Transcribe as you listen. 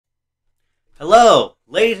Hello,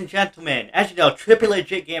 ladies and gentlemen. As you know,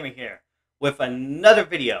 Trippylegit Gaming here with another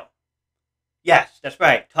video. Yes, that's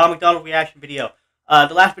right, Tom MacDonald reaction video.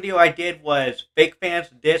 The last video I did was Fake Fans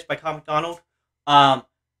This by Tom MacDonald.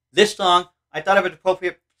 This song, I thought it was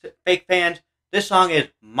appropriate to Fake Fans. This song is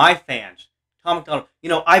My Fans, Tom MacDonald. You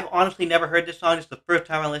know, I've honestly never heard this song. This is the first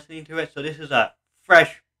time I'm listening to it, so this is a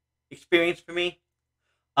fresh experience for me.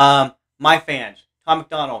 My Fans, Tom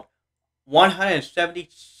MacDonald,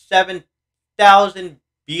 177,000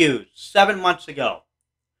 views 7 months ago.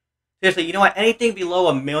 Seriously, you know what? Anything below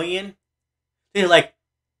 1 million, like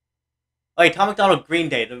Tom MacDonald Green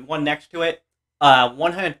Day, the one next to it,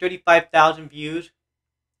 135,000 views.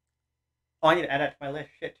 Oh, I need to add that to my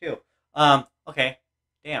list. Shit too. Okay,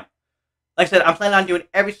 damn. Like I said, I'm planning on doing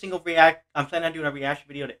I'm planning on doing a reaction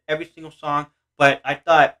video to every single song. But I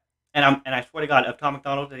thought, and I swear to God, of Tom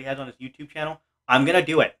MacDonald that he has on his YouTube channel, I'm gonna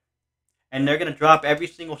do it. And they're going to drop every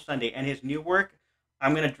single Sunday. And his new work,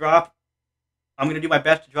 I'm going to do my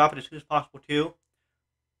best to drop it as soon as possible, too,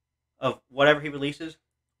 of whatever he releases.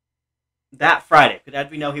 That Friday, because as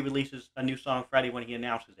we know, he releases a new song Friday when he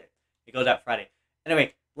announces it. It goes out Friday.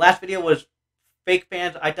 Anyway, last video was Fake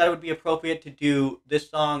Fans. I thought it would be appropriate to do this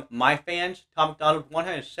song, My Fans. Tom MacDonald,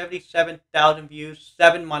 177,000 views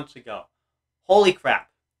 7 months ago. Holy crap.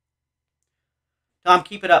 Tom,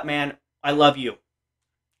 keep it up, man. I love you.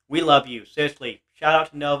 We love you. Seriously. Shout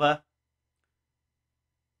out to Nova.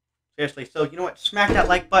 Seriously. So, you know what? Smack that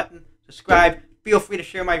like button. Subscribe. Feel free to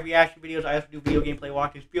share my reaction videos. I also do video gameplay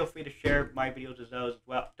walkthroughs. Feel free to share my videos as those as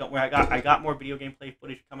well. Don't worry. I got more video gameplay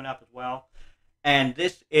footage coming up as well. And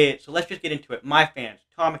this is... So, let's just get into it. My Fans.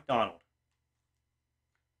 Tom MacDonald.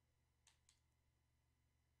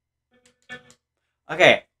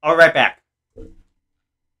 Okay. I'll be right back.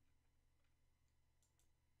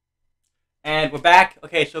 And we're back.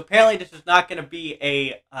 Okay, so apparently this is not going to be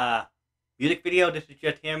a music video. This is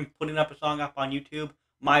just him putting up a song up on YouTube,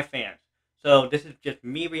 My Fans. So this is just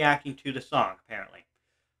me reacting to the song, apparently.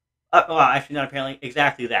 Well, actually not apparently,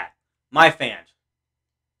 exactly that. My Fans.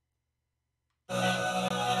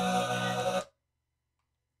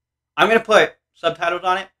 I'm going to put subtitles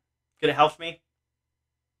on it, because it helps me.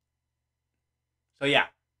 So yeah.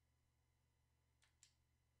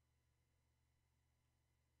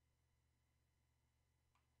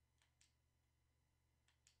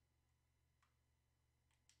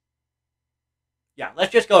 Yeah,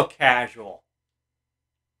 let's just go casual.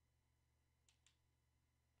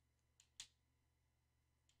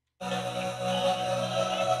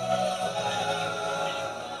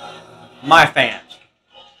 My Fans.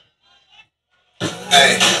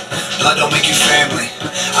 Hey, blood don't make you family.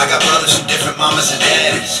 I got brothers from different mamas and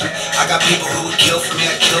daddies. I got people who would kill for me,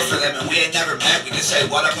 I'd kill for them. And we ain't never met, we can say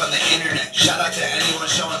what up on the internet. Shout out to anyone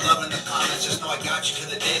showing love in the comments. Just know I got you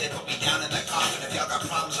to the day they put me down in that coffin. If y'all got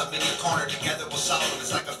problems, I'm in your corner, together we'll solve them.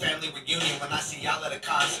 It's like a family reunion when I see y'all at a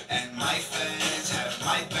concert. And my fans have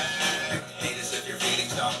my back. Haters if your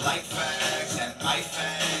feelings don't like facts. And my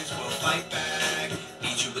fans will fight back.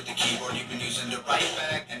 Need you with the keyboard you've been using to write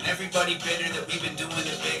back. And everybody bitter that we've been doing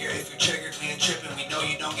it bigger. If you triggered me and tripping, we know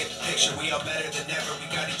you don't get the picture. We all better than ever, we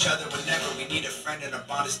got each other whenever. We need a friend and our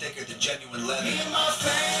bond is thicker than genuine leather. Me and my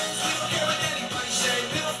fans, we don't care what anybody say.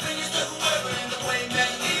 Middle fingers to whoever in the way, man.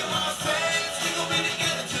 Me and my fans, we gon' be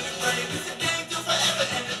together to the grave. It's a game till forever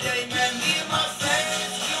and a day, man. Me and my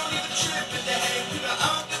fans, we don't even trip in the hay. We got,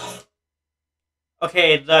 I don't give a...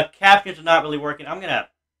 Okay, the captions are not really working. I'm gonna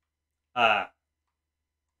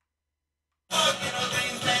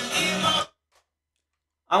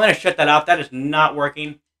shut that off. That is not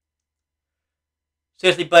working.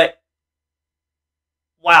 Seriously, but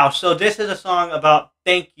wow, so this is a song about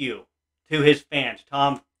thank you to his fans.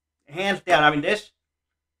 Tom, hands down, I mean this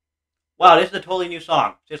is a totally new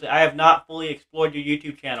song. Seriously, I have not fully explored your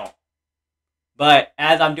YouTube channel. But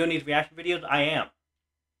as I'm doing these reaction videos, I am.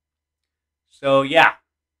 So yeah.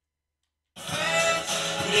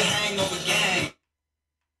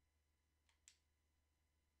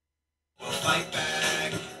 Fight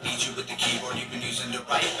back, need you with the keyboard you've been using to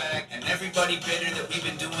write back. And everybody bitter that we've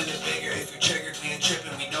been doing it bigger. If you triggered me and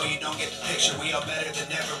tripping, we know you don't get the picture. We all better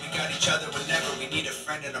than ever, we got each other whenever. We need a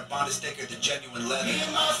friend and our bond is thicker than genuine leather. Me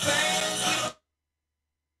and my fans.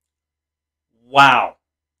 Wow.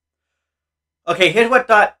 Okay, here's what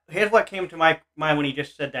came to my mind when he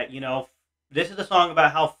just said that. You know, this is a song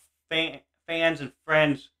about how fans and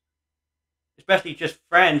friends, especially just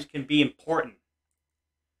friends, can be important.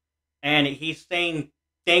 And he's saying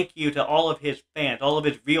thank you to all of his fans, all of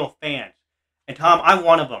his real fans. And Tom, I'm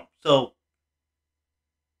one of them. So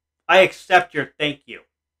I accept your thank you.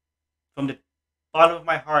 From the bottom of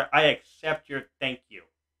my heart, I accept your thank you.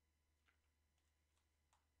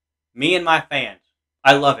 Me and my fans.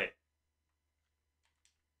 I love it.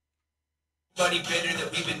 Buddy bitter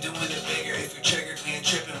that we've been doing it bigger. If you're triggered, we ain't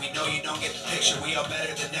tripping. We know you don't get the picture. We all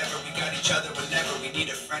better than ever. We got each other whenever we need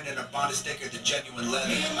a friend, and our bond is thicker than genuine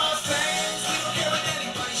leather. Me and my fans, we don't care what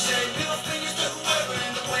anybody say. Middle fingers to whoever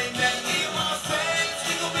in the way, man. Me and my fans,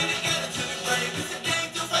 we gon' be together to the grave. It's a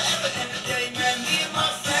game till forever and a day, man. Me and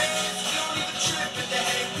my fans, we don't even trip in the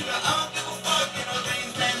hay. We got I don't give a fuck in our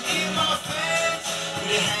veins, man. Me and my fans,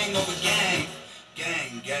 we the hangover gang.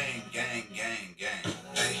 Gang, gang, gang, gang, gang.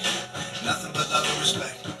 Hey. Nothing but love and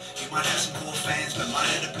respect. You might have some cool fans, but mine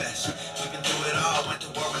are the best. We've been through it all, went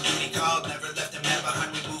to war when duty called. Never left a man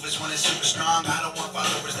behind, we move as one is super strong. I don't want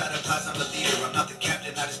followers, that implies I'm the leader. I'm not the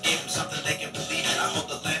captain, I just gave them something they can believe in. I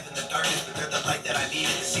hold the lamp in the darkness, but they're the light that I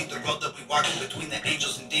needed to see the road that we walk in between the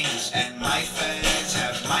angels and demons. And my fans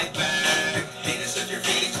have my back. Hate us if your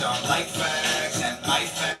feelings don't like facts. And my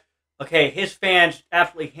fans... Okay, his fans,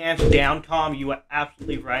 absolutely hands down, Tom, you are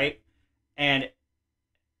absolutely right. And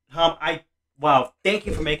Tom, wow, thank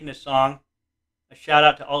you for making this song. A shout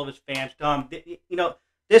out to all of his fans. Tom, you know,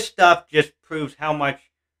 this stuff just proves how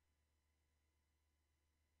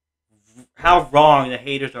wrong the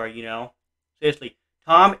haters are, you know. Seriously,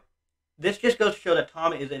 Tom, this just goes to show that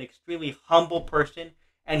Tom is an extremely humble person,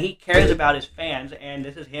 and he cares about his fans, and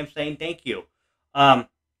this is him saying thank you. You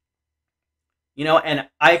know, and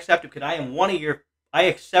I accept it because I am I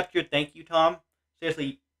accept your thank you, Tom.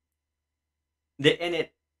 Seriously.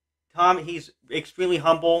 Tom, he's extremely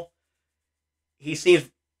humble. He seems,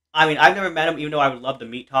 I mean, I've never met him, even though I would love to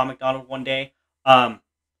meet Tom MacDonald one day.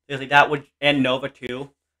 Seriously, that would, and Nova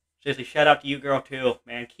too. Seriously, shout out to you, girl, too,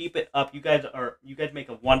 man. Keep it up. You guys make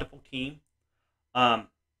a wonderful team. But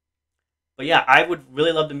yeah, I would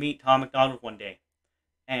really love to meet Tom MacDonald one day.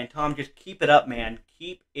 And Tom, just keep it up, man.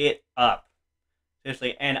 Keep it up.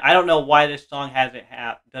 Seriously, and I don't know why this song doesn't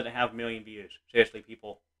have a million views. Seriously,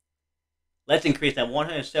 people. Let's increase that.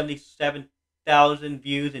 177,000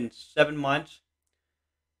 views in 7 months.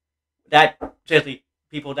 That, seriously,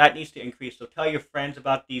 people, that needs to increase. So tell your friends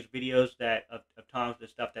about these videos of Tom's and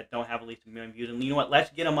stuff that don't have at least a million views. And you know what?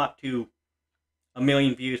 Let's get them up to a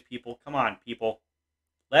million views, people. Come on, people.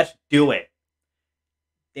 Let's do it.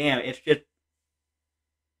 Damn, it's just...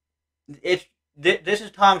 This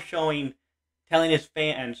is Tom telling his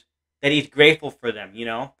fans that he's grateful for them, you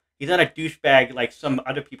know? He's not a douchebag like some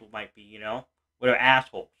other people might be, you know? What are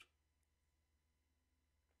assholes.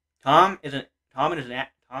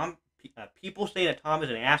 People say that Tom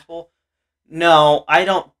is an asshole. No, I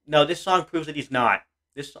don't. No, this song proves that he's not.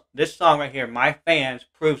 This song right here, My Fans,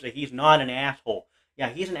 proves that he's not an asshole. Yeah,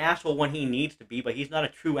 he's an asshole when he needs to be, but he's not a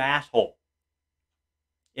true asshole.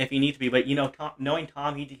 If he needs to be, but you know, knowing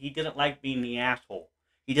Tom, he doesn't like being the asshole.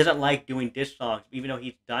 He doesn't like doing diss songs, even though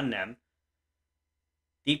he's done them.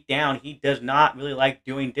 Deep down, he does not really like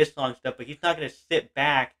doing diss song stuff, but he's not going to sit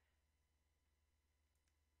back.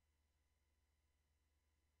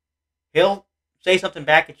 He'll say something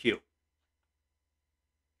back at you.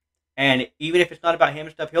 And even if it's not about him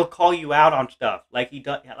and stuff, he'll call you out on stuff. Like he's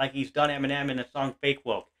done Eminem in the song Fake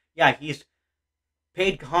Woke. Yeah, he's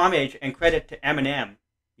paid homage and credit to Eminem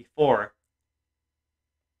before.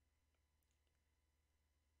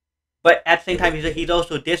 But at the same time, he's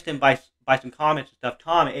also dissed him by some comments and stuff.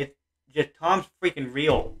 Tom's freaking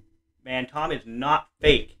real, man. Tom is not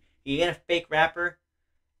fake. He ain't a fake rapper.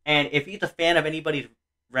 And if he's a fan of anybody's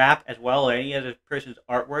rap as well, or any other person's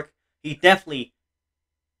artwork, he's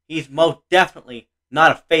most definitely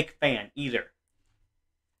not a fake fan either.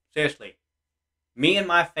 Seriously. Me and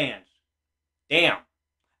my fans. Damn.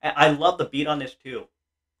 And I love the beat on this too.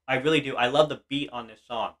 I really do. I love the beat on this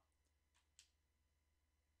song.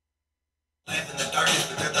 Lamp in the darkness,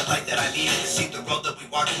 but they're the light that I needed to see the road that we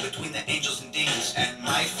walk in between the angels and demons. And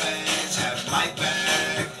my fans have my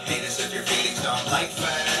back. Hate us if your feelings don't like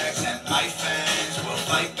facts. And my fans will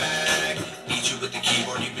fight back. Beat you with the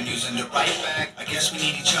keyboard you've been using to write back. I guess we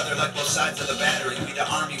need each other like both sides of the battery. We the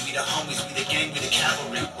army, we the homies, we the gang, we the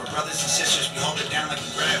cavalry. We're brothers and sisters, we hold it down like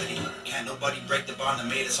with gravity. Can't nobody break the bond that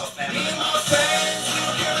made us all family. Me and my fans, we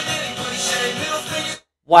don't care what anybody say. Middle fingers.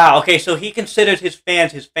 Wow, okay, so he considers his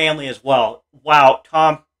fans his family as well. Wow,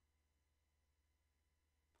 Tom.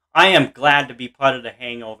 I am glad to be part of the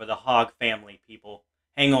Hangover, the Hog family, people.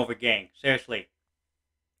 Hangover gang. Seriously.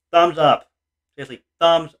 Thumbs up. Seriously,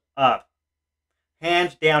 thumbs up.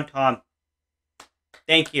 Hands down, Tom.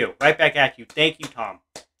 Thank you. Right back at you. Thank you, Tom.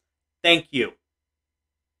 Thank you.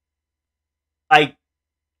 I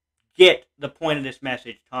get the point of this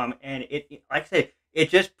message, Tom, and it like I said, it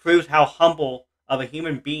just proves how humble of a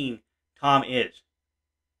human being Tom is.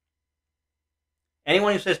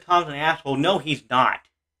 Anyone who says Tom's an asshole, no, he's not.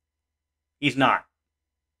 He's not.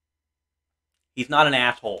 He's not an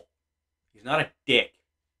asshole. He's not a dick.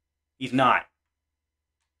 He's not.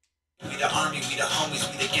 We the army, we the homies,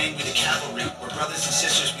 we the gang, we the cavalry. We're brothers and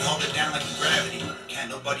sisters, we hold it down like gravity. Can't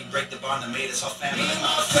nobody break the bond that made us all family. Me and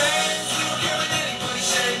my friends, we don't care what anybody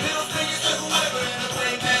say. Middle fingers to whoever in the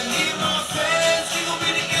way, man. Me and my friends, we gon' be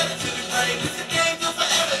together till the grave. It's a game till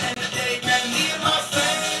forever and the day, man. Me and my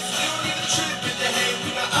friends, we don't even trip with the hate. We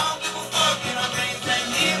got I don't give a fuck in our veins, man.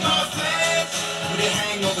 Me and my friends, we the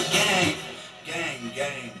hangover gang. Gang,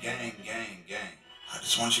 gang, gang, gang, gang. I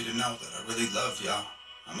just want you to know that I really love y'all.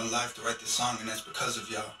 I'm alive to write this song, and that's because of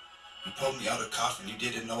y'all. You pulled me out of coffin, you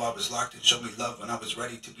didn't know I was locked, and showed me love when I was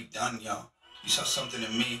ready to be done, y'all. You saw something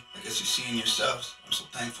in me, I guess you see in yourselves. I'm so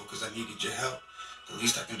thankful because I needed your help. The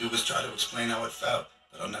least I can do is try to explain how it felt,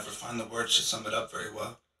 but I'll never find the words to sum it up very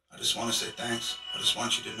well. I just want to say thanks. I just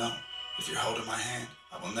want you to know, if you're holding my hand,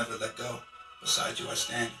 I will never let go. Beside you I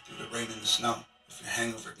stand, through the rain and the snow. If you're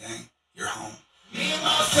hangover gang, you're home. Me and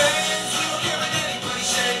my friends, we don't care what anybody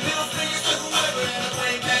say. Middle fingers to whoever in the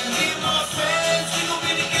way, man. Me and my friends, we gon'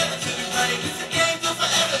 be together till the grave. It's a game till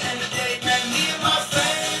forever and the day, man. Me and my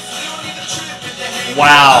friends, we don't even trip with the hate.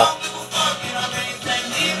 Wow.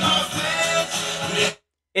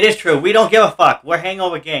 It is true. We don't give a fuck. We're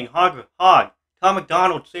hangover gang. Hog. Tom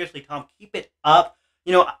MacDonald, seriously, Tom, keep it up.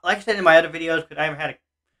 You know, like I said in my other videos, because I haven't had a...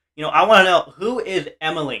 You know, I want to know, who is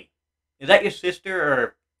Emily? Is that your sister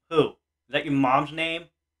or who? Is that your mom's name?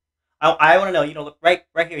 I want to know, you know, right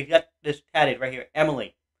here, you got this tatted right here,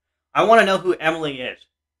 Emily. I want to know who Emily is.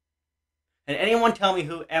 Can anyone tell me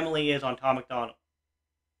who Emily is on Tom MacDonald?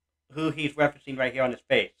 Who he's referencing right here on his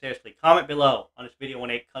face? Seriously, comment below on this video when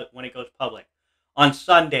it goes public. On a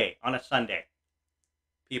Sunday.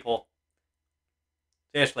 People.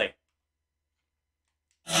 Seriously.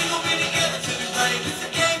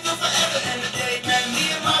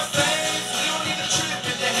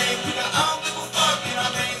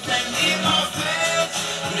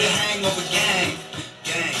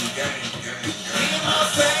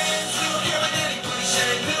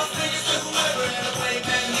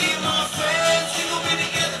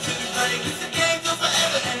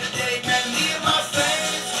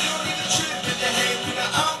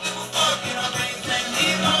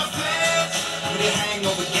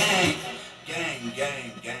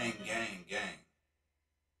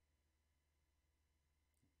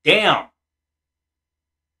 Damn.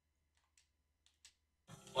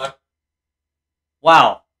 What?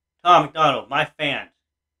 Wow. Tom MacDonald, my fans.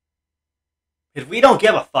 Because we don't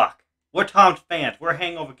give a fuck. We're Tom's fans. We're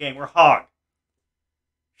Hangover Gang. We're Hog.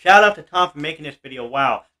 Shout out to Tom for making this video.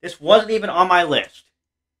 Wow. This wasn't even on my list.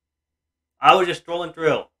 I was just scrolling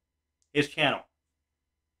through his channel.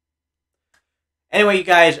 Anyway, you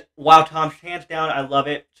guys. Wow, Tom. Hands down. I love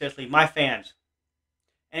it. Seriously, my fans.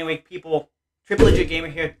 Anyway, people. Trippylegit Gamer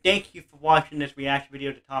here. Thank you for watching this reaction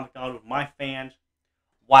video to Tom MacDonald with my fans.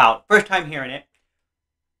 Wow. First time hearing it.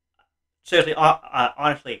 Seriously,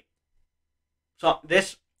 honestly. So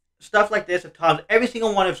this stuff like this of Tom's, every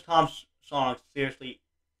single one of Tom's songs, seriously,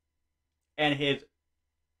 and his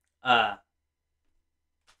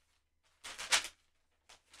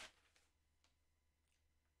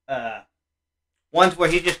ones where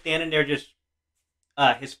he's just standing there, just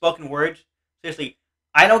his spoken words. Seriously,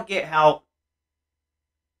 I don't get how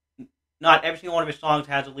not every single one of his songs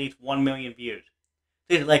has at least 1 million views.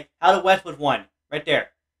 Seriously, like How the West was one, right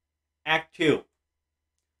there. Act 2.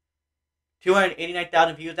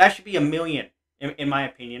 289,000 views. That should be 1 million, in my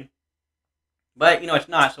opinion. But, you know, it's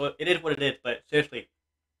not, so it is what it is. But, seriously.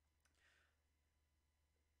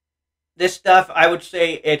 This stuff, I would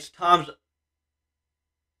say, it's Tom's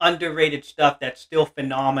underrated stuff that's still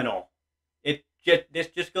phenomenal. This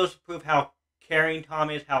just goes to prove how caring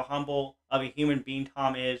Tom is, how humble of a human being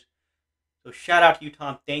Tom is. So, shout out to you,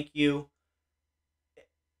 Tom. Thank you.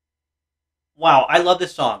 Wow, I love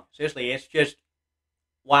this song. Seriously, it's just,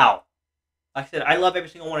 wow. Like I said, I love every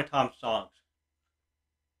single one of Tom's songs.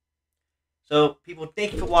 So, people,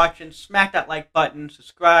 thank you for watching. Smack that like button.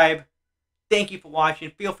 Subscribe. Thank you for watching.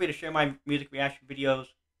 Feel free to share my music reaction videos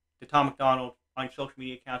to Tom MacDonald on social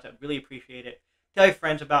media accounts. I'd really appreciate it. Tell your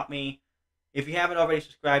friends about me. If you haven't already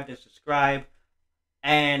subscribed, then subscribe.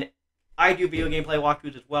 And I do video gameplay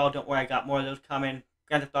walkthroughs as well. Don't worry, I got more of those coming.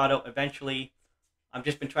 Grand Theft Auto eventually. I've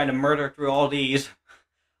just been trying to murder through all these.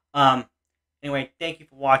 Anyway, thank you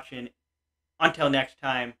for watching. Until next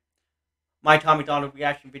time, my Tom MacDonald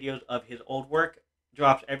reaction videos of his old work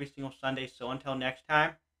drops every single Sunday. So until next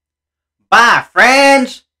time, bye,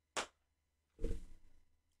 friends!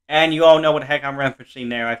 And you all know what the heck I'm referencing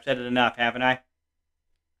there. I've said it enough, haven't I?